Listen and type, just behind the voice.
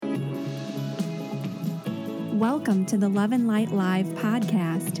Welcome to the Love and Light Live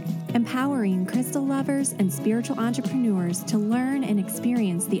podcast, empowering crystal lovers and spiritual entrepreneurs to learn and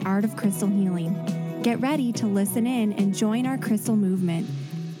experience the art of crystal healing. Get ready to listen in and join our crystal movement.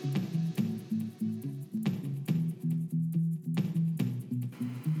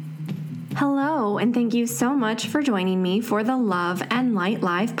 Hello, and thank you so much for joining me for the Love and Light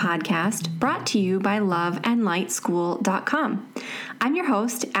Live podcast, brought to you by loveandlightschool.com. I'm your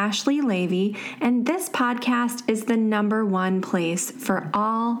host, Ashley Levy, and this podcast is the #1 place for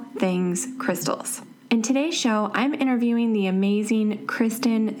all things crystals. In today's show, I'm interviewing the amazing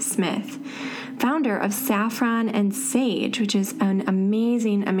Kristen Smith, founder of Saffron and Sage, which is an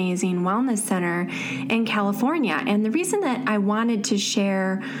amazing wellness center in California. And the reason that I wanted to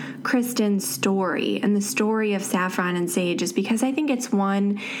share Kristen's story and the story of Saffron and Sage is because I think it's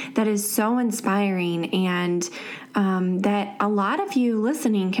one that is so inspiring and that a lot of you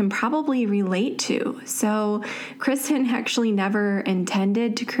listening can probably relate to. So Kristen actually never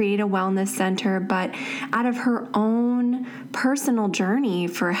intended to create a wellness center, but out of her own personal journey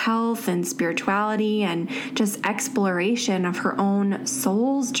for health and spirituality and just exploration of her own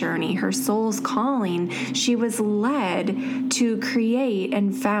soul's journey, her soul's calling, she was led to create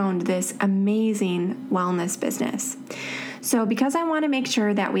and found this amazing wellness business. So because I want to make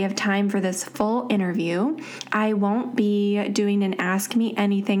sure that we have time for this full interview, I won't be doing an Ask Me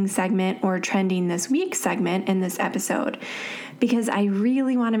Anything segment or Trending This Week segment in this episode, because I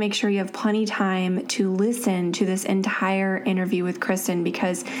really want to make sure you have plenty of time to listen to this entire interview with Kristen,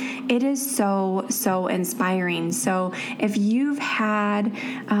 because it is so inspiring. So if you've had,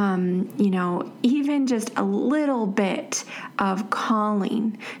 even just a little bit of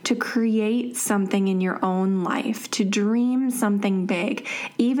calling to create something in your own life, to dream something big,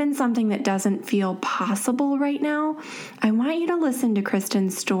 even something that doesn't feel possible right now, I want you to listen to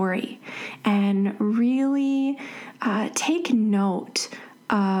Kristen's story and really take note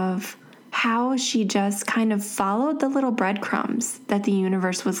of how she just kind of followed the little breadcrumbs that the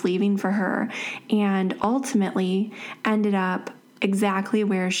universe was leaving for her and ultimately ended up exactly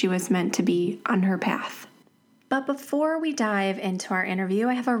where she was meant to be on her path. But before we dive into our interview,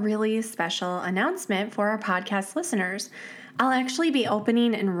 I have a really special announcement for our podcast listeners. I'll actually be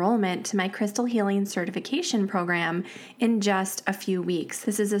opening enrollment to my Crystal Healing Certification Program in just a few weeks.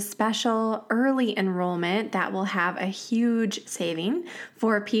 This is a special early enrollment that will have a huge saving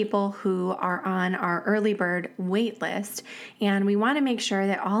for people who are on our early bird wait list. And we want to make sure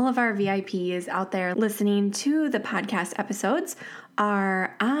that all of our VIPs out there listening to the podcast episodes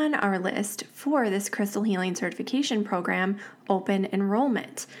are on our list for this Crystal Healing Certification Program open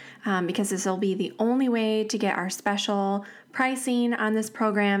enrollment, because this will be the only way to get our special pricing on this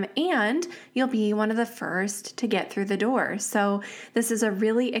program, and you'll be one of the first to get through the door. So this is a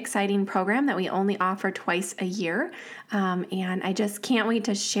really exciting program that we only offer twice a year, and I just can't wait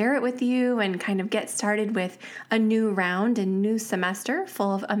to share it with you and kind of get started with a new round and new semester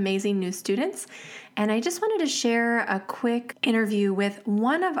full of amazing new students. And I just wanted to share a quick interview with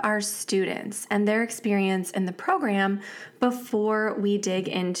one of our students and their experience in the program before we dig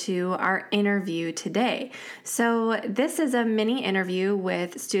into our interview today. So this is a mini interview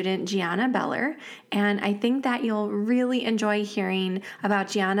with student Gianna Beller, and I think that you'll really enjoy hearing about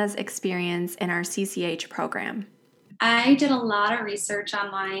Gianna's experience in our CCH program. I did a lot of research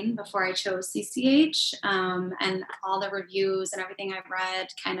online before I chose CCH, and all the reviews and everything I've read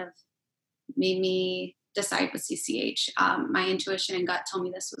kind of made me decide with CCH. My intuition and gut told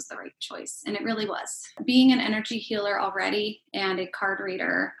me this was the right choice, and it really was. Being an energy healer already and a card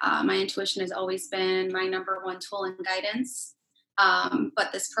reader, my intuition has always been my #1 tool and guidance.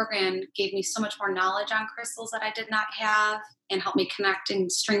 But this program gave me so much more knowledge on crystals that I did not have, and helped me connect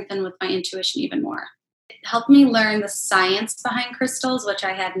and strengthen with my intuition even more. It helped me learn the science behind crystals, which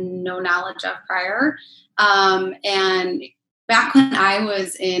I had no knowledge of prior. And back when I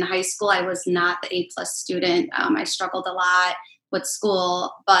was in high school, I was not the A+ student. I struggled a lot with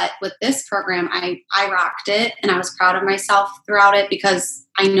school, but with this program, I rocked it, and I was proud of myself throughout it because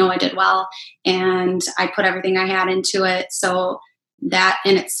I know I did well, and I put everything I had into it. So that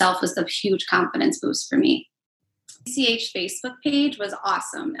in itself was a huge confidence boost for me. CCH Facebook page was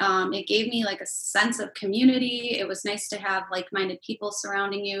awesome. It gave me like a sense of community. It was nice to have like-minded people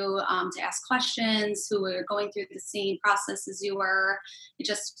surrounding you, to ask questions, who were going through the same process as you were. It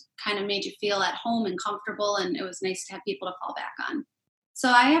just kind of made you feel at home and comfortable, and it was nice to have people to fall back on. So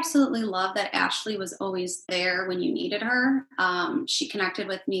I absolutely love that Ashley was always there when you needed her. She connected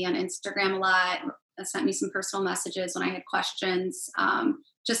with me on Instagram a lot, sent me some personal messages when I had questions.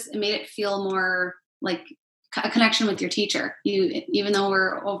 Just it made it feel more like a connection with your teacher. Even though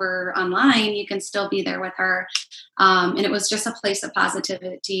we're over online, you can still be there with her. And it was just a place of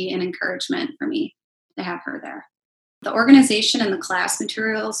positivity and encouragement for me to have her there. The organization and the class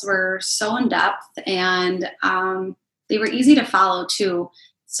materials were so in depth, and they were easy to follow too.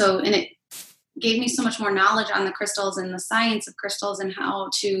 And it gave me so much more knowledge on the crystals and the science of crystals and how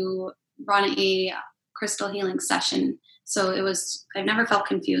to run a crystal healing session. So I've never felt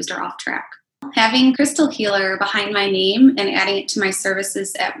confused or off track. Having Crystal Healer behind my name and adding it to my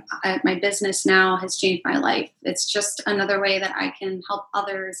services at my business now has changed my life. It's just another way that I can help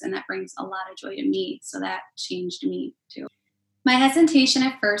others, and that brings a lot of joy to me. So that changed me too. My hesitation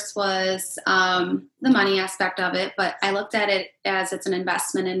at first was the money aspect of it, but I looked at it as it's an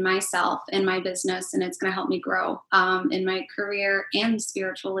investment in myself and my business, and it's going to help me grow in my career and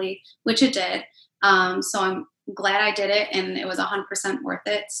spiritually, which it did. So I'm glad I did it, and it was 100% worth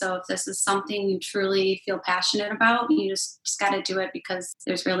it. So if this is something you truly feel passionate about, you just got to do it, because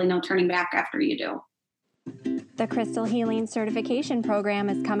there's really no turning back after you do. The Crystal Healing Certification Program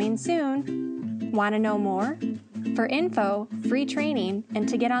is coming soon. Want to know more? For info, free training, and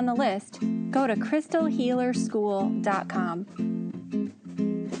to get on the list, go to crystalhealerschool.com.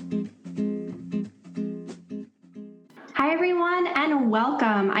 Hi, everyone, and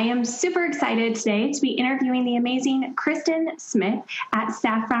welcome. I am super excited today to be interviewing the amazing Kristen Smith at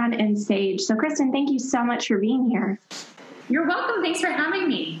Saffron and Sage. So, Kristen, thank you so much for being here. You're welcome. Thanks for having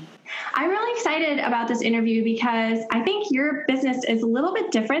me. I'm really excited about this interview because I think your business is a little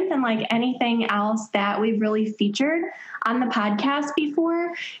bit different than like anything else that we've really featured on the podcast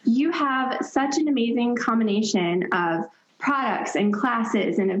before. You have such an amazing combination of products and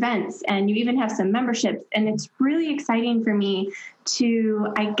classes and events, and you even have some memberships. And it's really exciting for me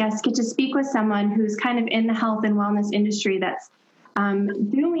to, I guess, get to speak with someone who's kind of in the health and wellness industry that's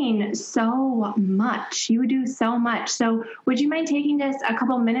doing so much. You do so much. So would you mind taking just a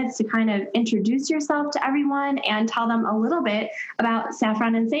couple minutes to kind of introduce yourself to everyone and tell them a little bit about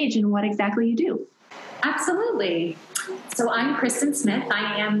Saffron and Sage and what exactly you do? Absolutely. So I'm Kristen Smith.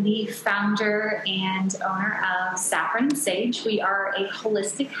 I am the founder and owner of Saffron and Sage. We are a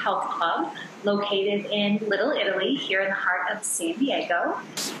holistic health club located in Little Italy, here in the heart of San Diego.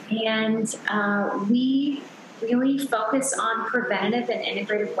 And we really focus on preventative and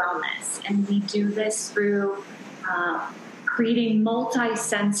integrative wellness. And we do this through creating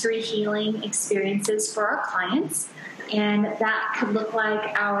multi-sensory healing experiences for our clients. And that could look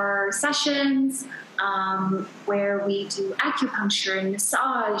like our sessions where we do acupuncture and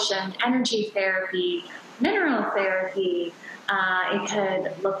massage and energy therapy, mineral therapy. It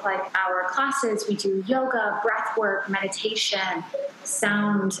could look like our classes. We do yoga, breath work, meditation,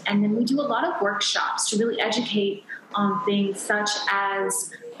 sound, and then we do a lot of workshops to really educate on things such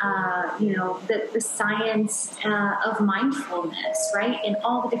as the science of mindfulness, right? And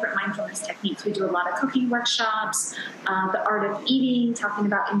all the different mindfulness techniques. We do a lot of cooking workshops, the art of eating, talking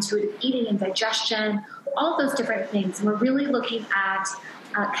about intuitive eating and digestion, all of those different things. And we're really looking at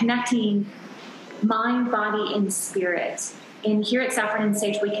connecting mind, body, and spirit. And here at Saffron and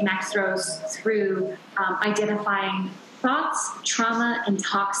Sage, we connect those through identifying thoughts, trauma, and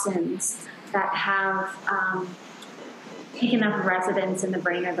toxins that have taken up residence in the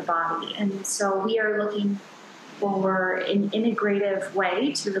brain or the body. And so we are looking for an integrative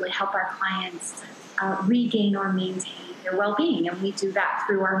way to really help our clients regain or maintain their well-being. And we do that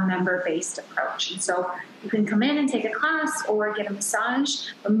through our member-based approach. And so you can come in and take a class or get a massage,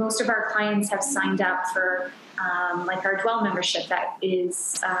 but most of our clients have signed up for like our Dwell membership that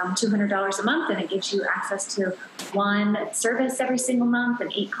is $200 a month, and it gives you access to one service every single month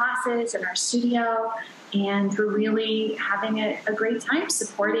and 8 classes in our studio. And we're really having a great time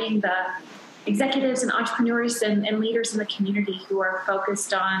supporting the executives and entrepreneurs and leaders in the community who are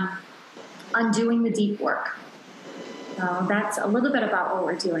focused on doing the deep work. So that's a little bit about what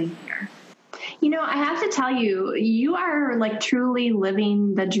we're doing here. You know, I have to tell you, you are like truly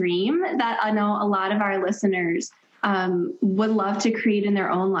living the dream that I know a lot of our listeners would love to create in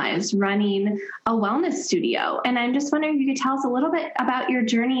their own lives, running a wellness studio. And I'm just wondering if you could tell us a little bit about your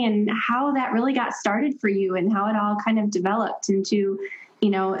journey and how that really got started for you and how it all kind of developed into,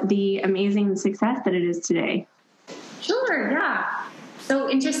 the amazing success that it is today. Sure, yeah. So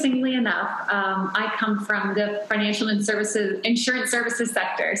interestingly enough, I come from the financial and insurance services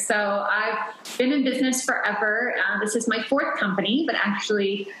sector. So I've been in business forever. This is my 4th company, but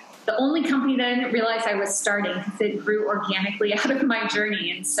actually the only company that I didn't realize I was starting because it grew organically out of my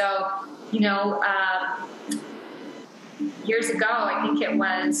journey. And so, years ago, I think it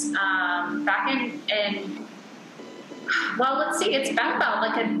was back in well, let's see, it's been about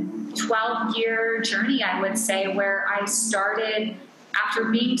like 12-year journey, I would say, where I started, after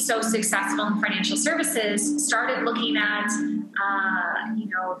being so successful in financial services, started looking at,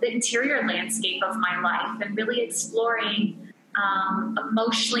 the interior landscape of my life and really exploring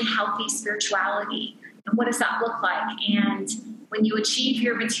emotionally healthy spirituality. And what does that look like? And when you achieve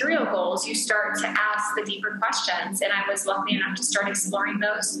your material goals, you start to ask the deeper questions. And I was lucky enough to start exploring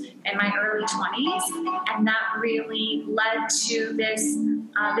those in my early 20s. And that really led to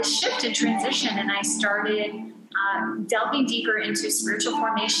this shift and transition. And I started delving deeper into spiritual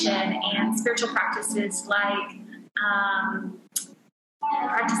formation and spiritual practices like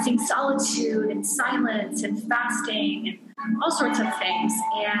practicing solitude and silence and fasting and all sorts of things.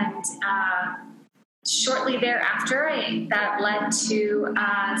 And shortly thereafter, that led to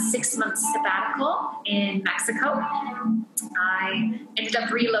a 6-month sabbatical in Mexico. I ended up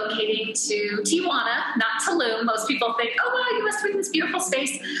relocating to Tijuana, not Tulum. Most people think, oh, wow, you must be in this beautiful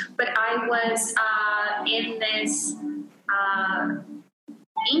space. But I was in this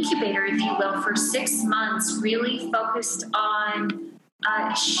incubator, if you will, for 6 months, really focused on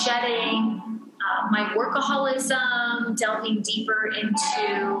shedding my workaholism, delving deeper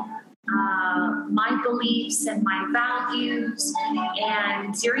into my beliefs and my values.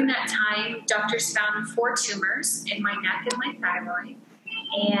 And during that time, doctors found 4 tumors in my neck and my thyroid.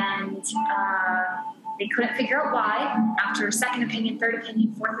 And they couldn't figure out why. After a second opinion, third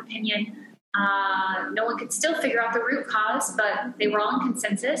opinion, fourth opinion, no one could still figure out the root cause, but they were all in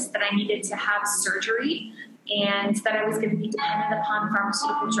consensus that I needed to have surgery and that I was going to be dependent upon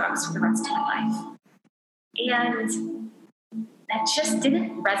pharmaceutical drugs for the rest of my life. And that just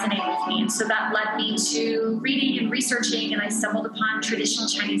didn't resonate with me. And so that led me to reading and researching, and I stumbled upon traditional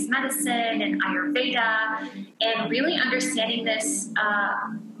Chinese medicine and Ayurveda and really understanding this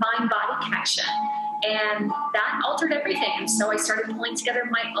mind-body connection. And that altered everything. And so I started pulling together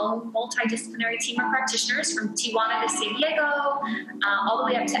my own multidisciplinary team of practitioners from Tijuana to San Diego, all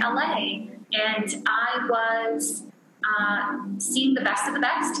the way up to LA. And I was seeing the best of the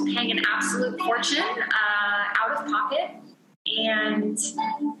best, paying an absolute fortune out of pocket. And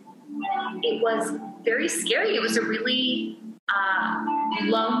it was very scary. It was a really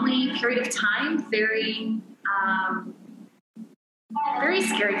lonely period of time, very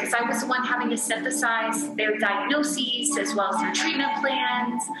scary, because I was the one having to synthesize their diagnoses as well as their treatment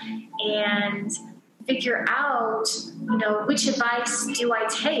plans and figure out, which advice do I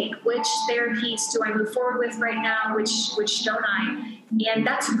take? Which therapies do I move forward with right now? Which don't I? And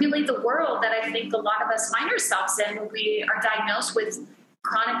that's really the world that I think a lot of us find ourselves in when we are diagnosed with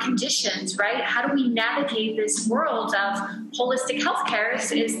chronic conditions, right? How do we navigate this world of holistic healthcare is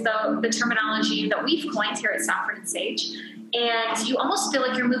the terminology that we've coined here at Saffron and Sage. And you almost feel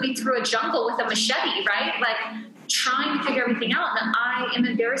like you're moving through a jungle with a machete, right? Like trying to figure everything out. And I am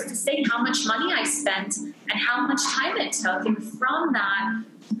embarrassed to say how much money I spent and how much time it took. And from that,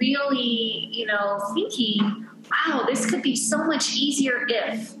 really, thinking, wow, this could be so much easier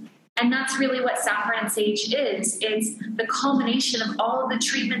if. And that's really what Saffron and Sage is. It's the culmination of all of the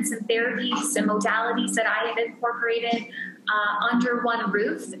treatments and therapies and modalities that I have incorporated under one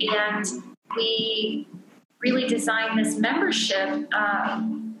roof. And we really designed this membership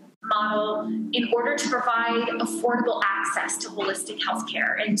model in order to provide affordable access to holistic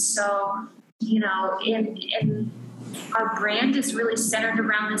healthcare. And so, in our brand is really centered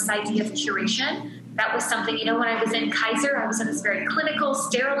around this idea of curation. That was something, when I was in Kaiser, I was in this very clinical,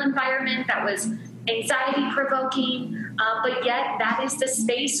 sterile environment that was anxiety-provoking, but yet that is the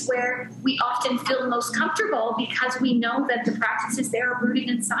space where we often feel most comfortable because we know that the practices there are rooted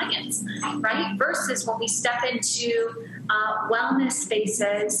in science, right? Versus when we step into wellness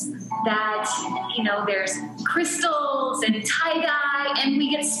spaces that, there's crystals and tie-dye, and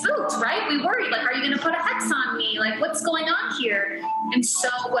we get spooked, right? We worry, like, are you going to put a hex on me? Like, what's going on here? And so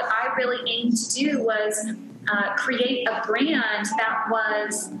what I really aimed to do was create a brand that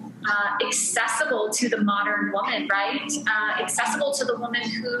was accessible to the modern woman, right? Accessible to the woman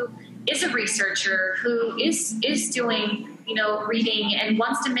who is a researcher, who is doing, reading and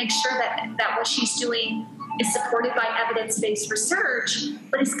wants to make sure that what she's doing is supported by evidence-based research,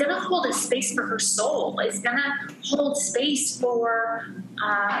 but it's going to hold a space for her soul. It's going to hold space for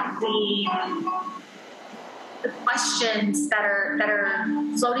the questions that are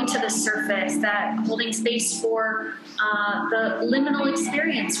floating to the surface, that holding space for the liminal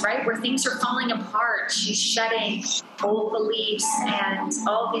experience, right, where things are falling apart. She's shedding old beliefs and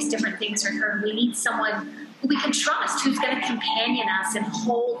all of these different things for her. We need someone who we can trust, who's going to companion us and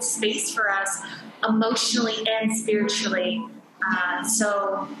hold space for us emotionally and spiritually.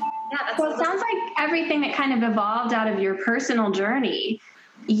 So it sounds like everything that kind of evolved out of your personal journey.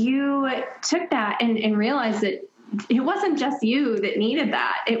 you took that and realized that it wasn't just you that needed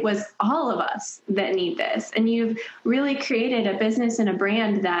that. It was all of us that need this. And you've really created a business and a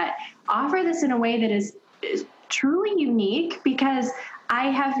brand that offer this in a way that is truly unique, because I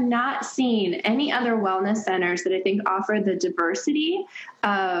have not seen any other wellness centers that I think offer the diversity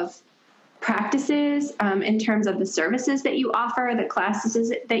of practices in terms of the services that you offer, the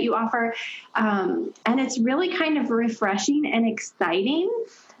classes that you offer. And it's really kind of refreshing and exciting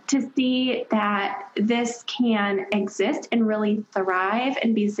to see that this can exist and really thrive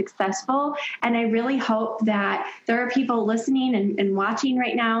and be successful. And I really hope that there are people listening and watching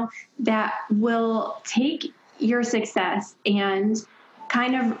right now that will take your success and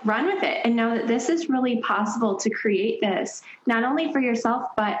kind of run with it and know that this is really possible to create this, not only for yourself,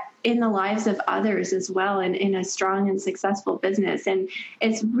 but in the lives of others as well, and in a strong and successful business. And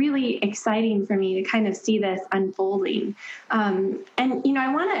it's really exciting for me to kind of see this unfolding. And, you know,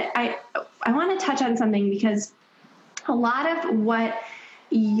 I want to touch on something, because a lot of what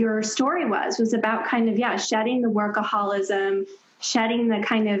your story was about kind of, shedding the workaholism, shedding the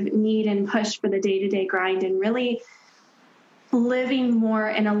kind of need and push for the day-to-day grind, and really living more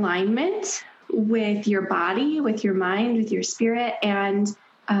in alignment with your body, with your mind, with your spirit. And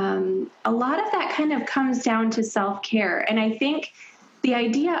a lot of that kind of comes down to self-care. And I think the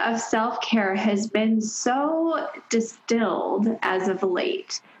idea of self-care has been so distilled as of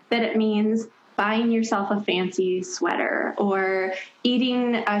late that it means buying yourself a fancy sweater or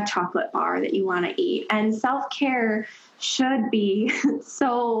eating a chocolate bar that you want to eat. And self-care should be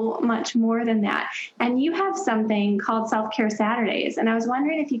so much more than that. And you have something called Self-Care Saturdays. And I was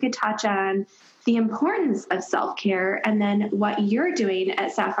wondering if you could touch on the importance of self-care, and then what you're doing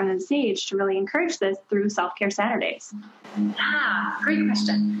at Saffron and Sage to really encourage this through Self-Care Saturdays. Great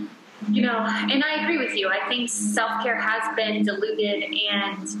question. You know, and I agree with you. I think self-care has been diluted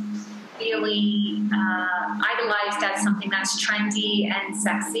and really idolized as something that's trendy and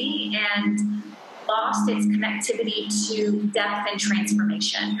sexy, and lost its connectivity to depth and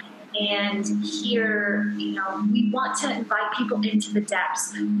transformation. And here, you know, we want to invite people into the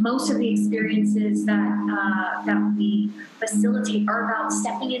depths. Most of the experiences that we facilitate are about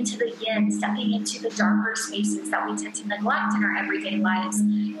stepping into the yin, stepping into the darker spaces that we tend to neglect in our everyday lives,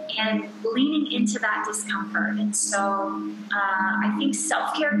 and leaning into that discomfort. And so I think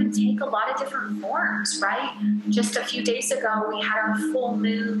self-care can take a lot of different forms, right? Just a few days ago, we had our full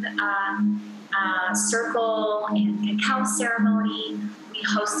moon circle and cacao ceremony. We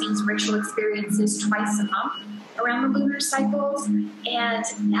host these ritual experiences twice a month around the lunar cycles, and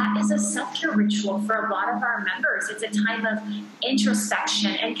that is a self-care ritual for a lot of our members. It's a time of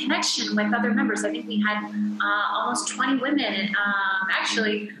introspection and connection with other members. I think we had almost 20 women,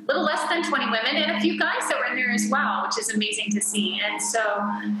 actually a little less than 20 women, and a few guys that were in there as well, which is amazing to see. And so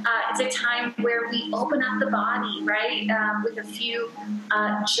it's a time where we open up the body, right, with a few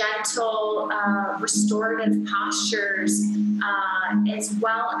gentle restorative postures, as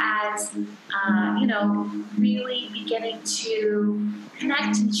well as, really beginning to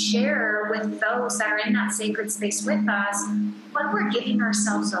connect and share with those that are in that sacred space with us what we're giving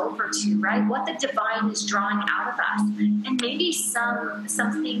ourselves over to, right? What the divine is drawing out of us. And maybe some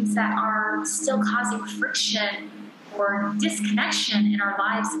things that are still causing friction or disconnection in our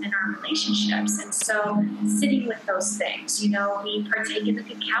lives and in our relationships. And so sitting with those things, we partake in the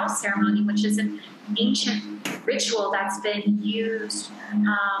cacao ceremony, which is an ancient ritual that's been used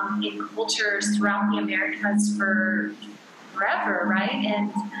in cultures throughout the Americas for forever, right?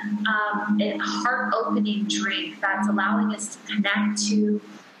 And a heart-opening drink that's allowing us to connect to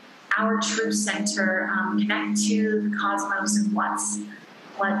our true center, connect to the cosmos and what's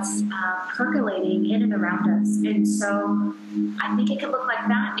percolating in and around us. And so I think it could look like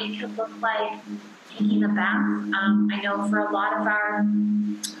that. It could look like taking a bath. I know for a lot of our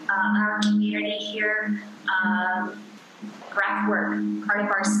community here, breath work, part of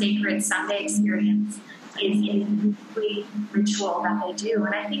our sacred Sunday experience, is a weekly ritual that they do.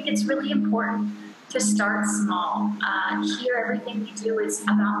 And I think it's really important to start small. Here, everything we do is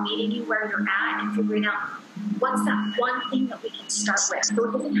about meeting you where you're at and figuring out what's that one thing that we can start with. So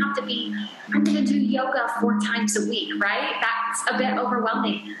it doesn't have to be, I'm going to do yoga 4 times a week, right? That's a bit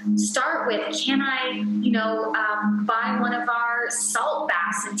overwhelming. Start with, can I, buy one of our salt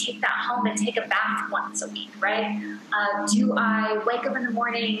baths and take that home and take a bath once a week, right? Do I wake up in the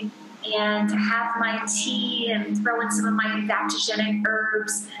morning and have my tea and throw in some of my adaptogenic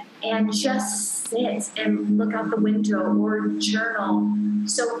herbs and just sit and look out the window or journal?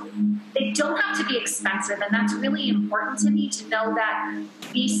 So they don't have to be expensive, and that's really important to me to know that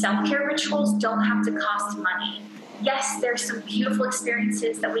these self-care rituals don't have to cost money. yes, there's some beautiful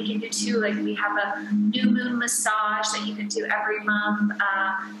experiences that we can do too. Like we have a new moon massage that you can do every month,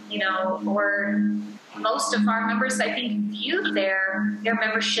 or most of our members, I think, view their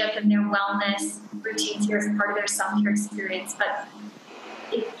membership and their wellness routines here as part of their self-care experience. But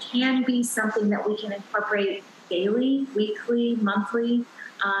it can be something that we can incorporate daily, weekly, monthly,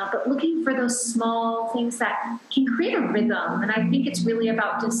 but looking for those small things that can create a rhythm. And I think it's really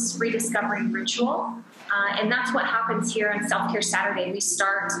about just rediscovering ritual. And that's what happens here on Self-Care Saturday. We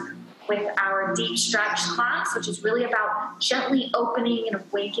start with our deep stretch class, which is really about gently opening and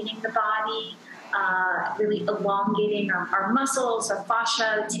awakening the body, really elongating our muscles, our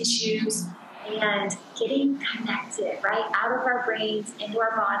fascia, tissues, and getting connected, right, out of our brains, into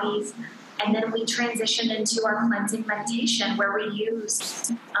our bodies. And then we transition into our cleansing meditation where we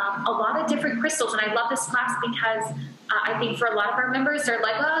use a lot of different crystals. And I love this class because I think for a lot of our members, they're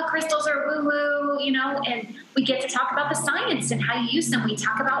like, oh, crystals are woo-woo, and we get to talk about the science and how you use them. We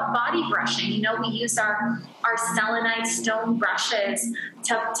talk about body brushing. We use our selenite stone brushes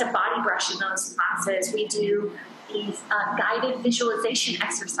to body brush in those classes. We do these guided visualization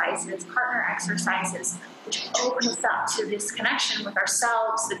exercises, partner exercises, which open us up to this connection with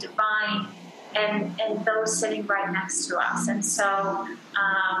ourselves, the divine, and those sitting right next to us. And so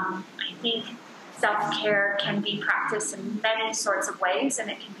I think self-care can be practiced in many sorts of ways, and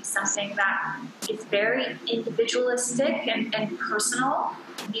it can be something that is very individualistic and personal,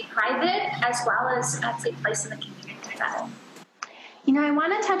 be private, as well as take place in the community setting. I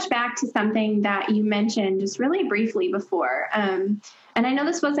want to touch back to something that you mentioned just really briefly before. And I know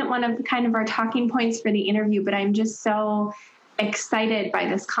this wasn't one of kind of our talking points for the interview, but I'm just so excited by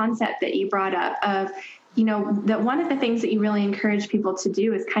this concept that you brought up of, that one of the things that you really encourage people to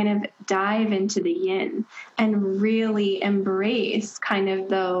do is kind of dive into the yin and really embrace kind of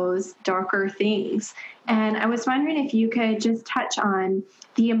those darker things. And I was wondering if you could just touch on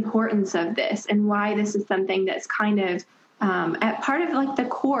the importance of this and why this is something that's kind of at part of like the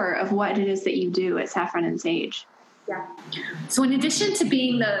core of what it is that you do at Saffron and Sage. Yeah. So in addition to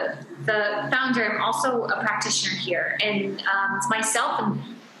being the founder, I'm also a practitioner here. And it's myself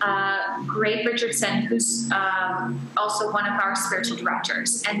and Greg Richardson, who's also one of our spiritual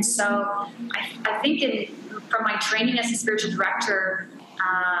directors. And so I think from my training as a spiritual director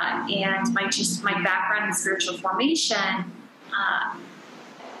and my background in spiritual formation,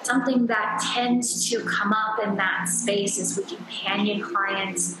 something that tends to come up in that space is we companion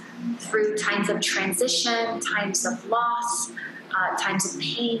clients through times of transition, times of loss, times of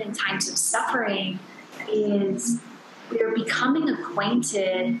pain, and times of suffering, is we're becoming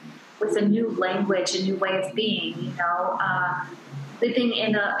acquainted with a new language, a new way of being. Living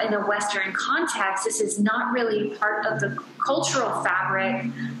in a Western context, this is not really part of the cultural fabric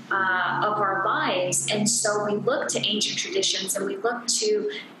of our lives. And so we look to ancient traditions and we look to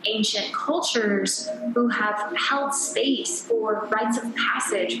ancient cultures who have held space for rites of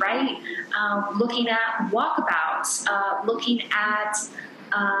passage, right? Looking at walkabouts, looking at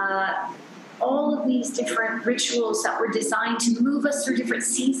all of these different rituals that were designed to move us through different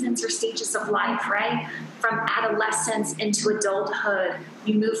seasons or stages of life, right? From adolescence into adulthood.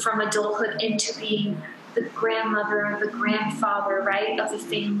 You move from adulthood into being the grandmother, the grandfather, right, of the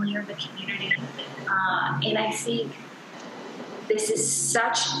family or the community. And I think this is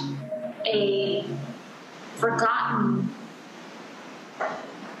such a forgotten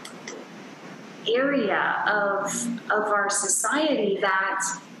area of our society that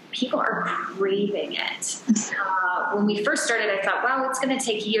people are craving it. When we first started, I thought, wow, it's going to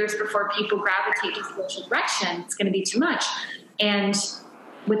take years before people gravitate to spiritual direction. It's going to be too much. And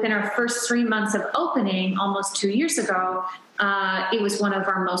within our first 3 months of opening, almost 2 years ago, it was one of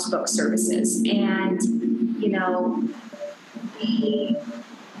our most booked services. And,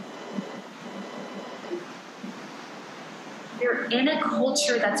 we're in a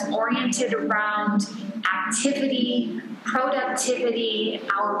culture that's oriented around activity, productivity.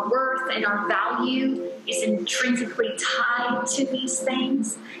 Our worth and our value is intrinsically tied to these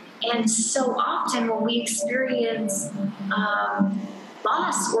things. And so often when we experience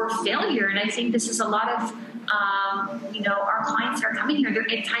loss or failure, and I think this is a lot of, our clients that are coming here, they're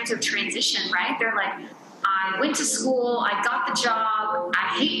in times of transition, right? They're like, I went to school, I got the job,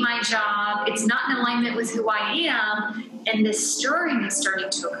 I hate my job, it's not in alignment with who I am, and this stirring is starting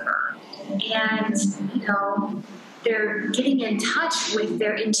to occur. And, they're getting in touch with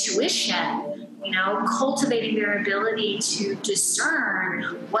their intuition, cultivating their ability to discern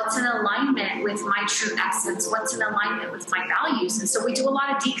what's in alignment with my true essence, what's in alignment with my values. And so we do a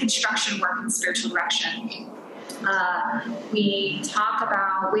lot of deconstruction work in spiritual direction. We talk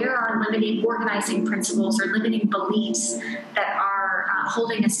about where our limiting organizing principles or limiting beliefs that are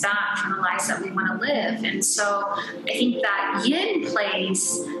holding us back from the lives that we want to live. And so I think that yin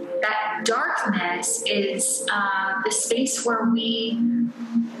place, that darkness, is the space where we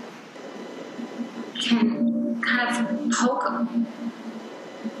can kind of poke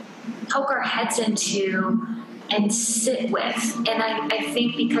our heads into and sit with. And I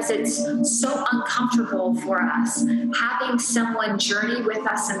think because it's so uncomfortable for us, having someone journey with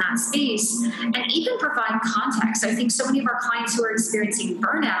us in that space and even provide context. I think so many of our clients who are experiencing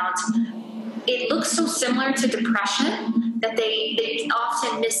burnout, it looks so similar to depression that they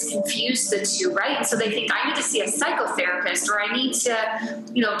often misconfuse the two, right? And so they think, I need to see a psychotherapist, or I need to,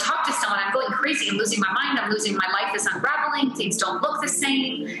 talk to someone. I'm going crazy. I'm losing my mind. My life is unraveling. Things don't look the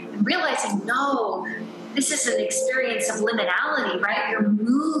same. And realizing, no, this is an experience of liminality, right? You're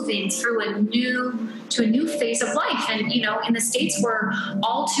moving through a new phase of life. And, in the States, we're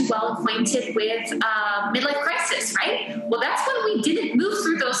all too well acquainted with midlife crisis, right? Well, that's when we didn't move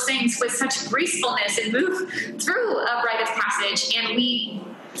through those things with such gracefulness and move through a rite of passage, and we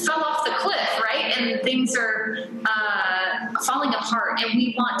fell off the cliff, right? And things are falling apart, and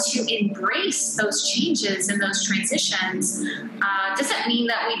we want to embrace those changes and those transitions. Doesn't mean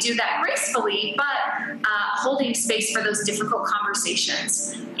that we do that gracefully, but holding space for those difficult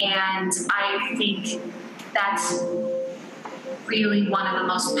conversations. And I think that's really one of the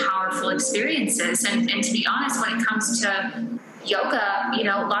most powerful experiences. And to be honest, when it comes to yoga, a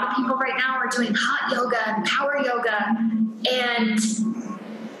lot of people right now are doing hot yoga and power yoga, and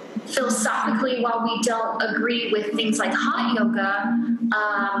philosophically, while we don't agree with things like hot yoga,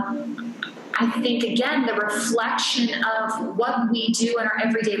 I think, again, the reflection of what we do in our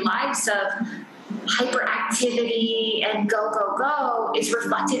everyday lives of hyperactivity and go is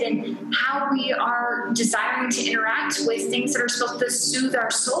reflected in how we are desiring to interact with things that are supposed to soothe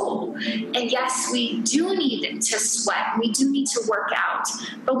our soul. And yes, we do need to sweat. We do need to work out,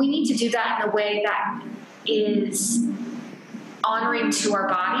 but we need to do that in a way that is honoring to our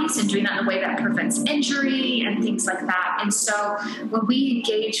bodies and doing that in a way that prevents injury and things like that. And so when we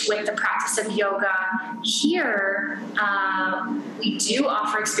engage with the practice of yoga here, we do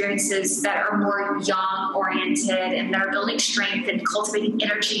offer experiences that are more yang oriented and that are building strength and cultivating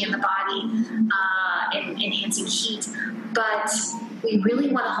energy in the body and enhancing heat. But we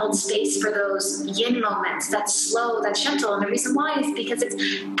really want to hold space for those yin moments, that's slow, that's gentle. And the reason why is because it's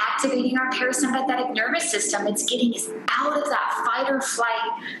activating our parasympathetic nervous system. It's getting us out of that fight or flight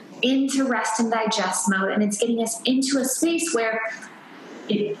into rest and digest mode. And it's getting us into a space where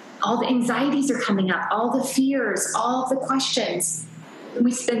all the anxieties are coming up, all the fears, all the questions.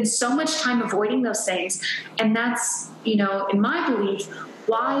 We spend so much time avoiding those things. And that's, in my belief,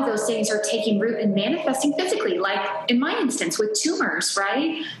 why those things are taking root and manifesting physically. Like in my instance with tumors,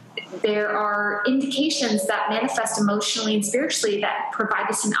 right? There are indications that manifest emotionally and spiritually that provide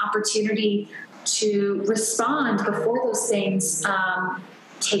us an opportunity to respond before those things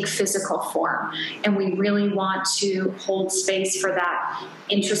take physical form. And we really want to hold space for that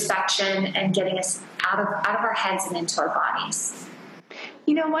introspection and getting us out of our heads and into our bodies.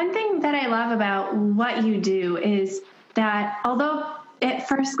 One thing that I love about what you do is that although at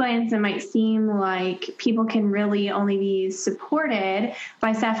first glance, it might seem like people can really only be supported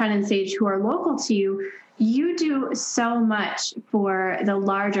by Saffron and Sage who are local to you. You do so much for the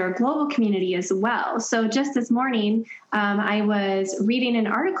larger global community as well. So just this morning, I was reading an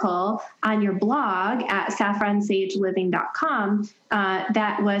article on your blog at saffronsageliving.com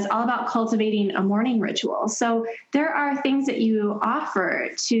that was all about cultivating a morning ritual. So there are things that you offer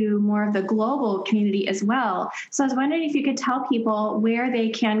to more of the global community as well. So I was wondering if you could tell people where they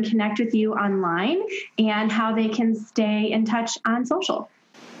can connect with you online and how they can stay in touch on social.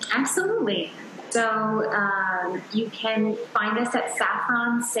 Absolutely. So you can find us at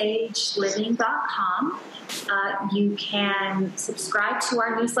saffronsageliving.com. You can subscribe to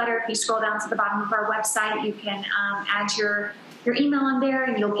our newsletter. If you scroll down to the bottom of our website, you can add your email on there,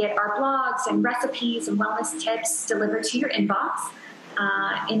 and you'll get our blogs and recipes and wellness tips delivered to your inbox.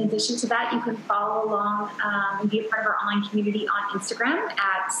 In addition to that, you can follow along and be a part of our online community on Instagram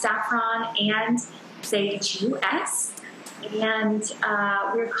at Saffron and Sage US. And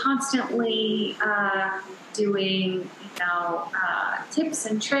we're constantly doing, tips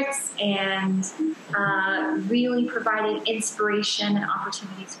and tricks and really providing inspiration and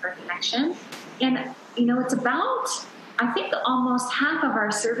opportunities for connection. And, it's about, I think, almost half of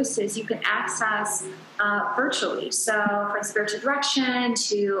our services you can access virtually. So from spiritual direction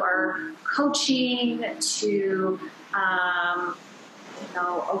to our coaching to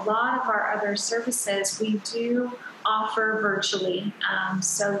a lot of our other services we do offer virtually,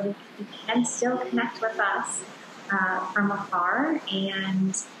 so you can still connect with us from afar.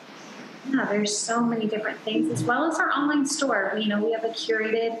 And there's so many different things, as well as our online store. We have a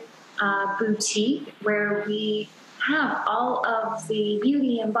curated boutique where we have all of the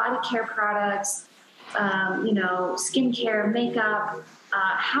beauty and body care products, skincare, makeup,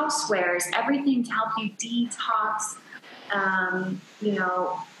 housewares, everything to help you detox,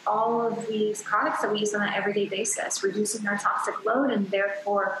 all of these products that we use on an everyday basis, reducing our toxic load and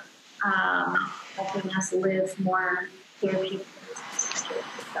therefore helping us live more therapeutic.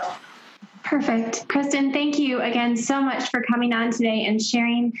 So. Perfect. Kristen, thank you again so much for coming on today and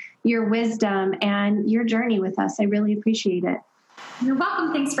sharing your wisdom and your journey with us. I really appreciate it. You're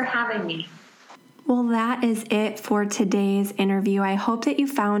welcome. Thanks for having me. Well, that is it for today's interview. I hope that you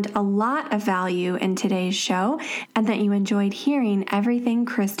found a lot of value in today's show and that you enjoyed hearing everything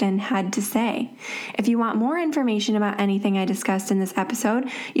Kristen had to say. If you want more information about anything I discussed in this episode,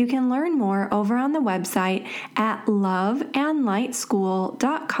 you can learn more over on the website at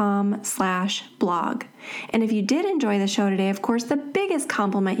loveandlightschool.com/blog. And if you did enjoy the show today, of course, the biggest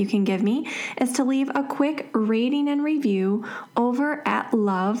compliment you can give me is to leave a quick rating and review over at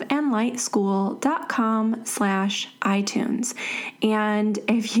loveandlightschool.com/iTunes. And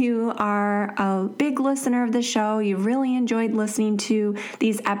if you are a big listener of the show, you really enjoyed listening to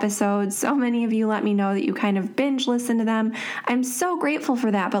these episodes. So many of you let me know that you kind of binge listen to them. I'm so grateful for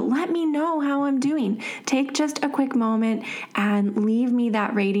that, but let me know how I'm doing. Take just a quick moment and leave me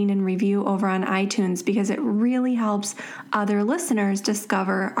that rating and review over on iTunes, because it really helps other listeners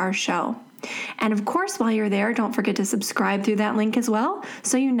discover our show. And of course, while you're there, don't forget to subscribe through that link as well,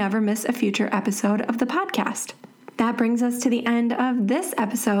 so you never miss a future episode of the podcast. That brings us to the end of this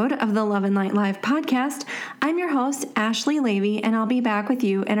episode of the Love and Light Live podcast. I'm your host, Ashley Levy, and I'll be back with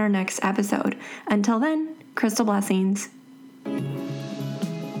you in our next episode. Until then, crystal blessings.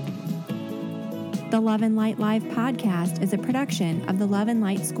 The Love and Light Live podcast is a production of the Love and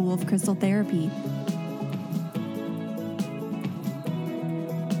Light School of Crystal Therapy.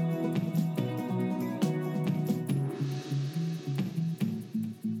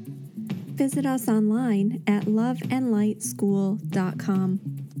 Visit us online at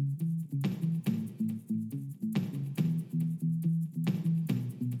loveandlightschool.com.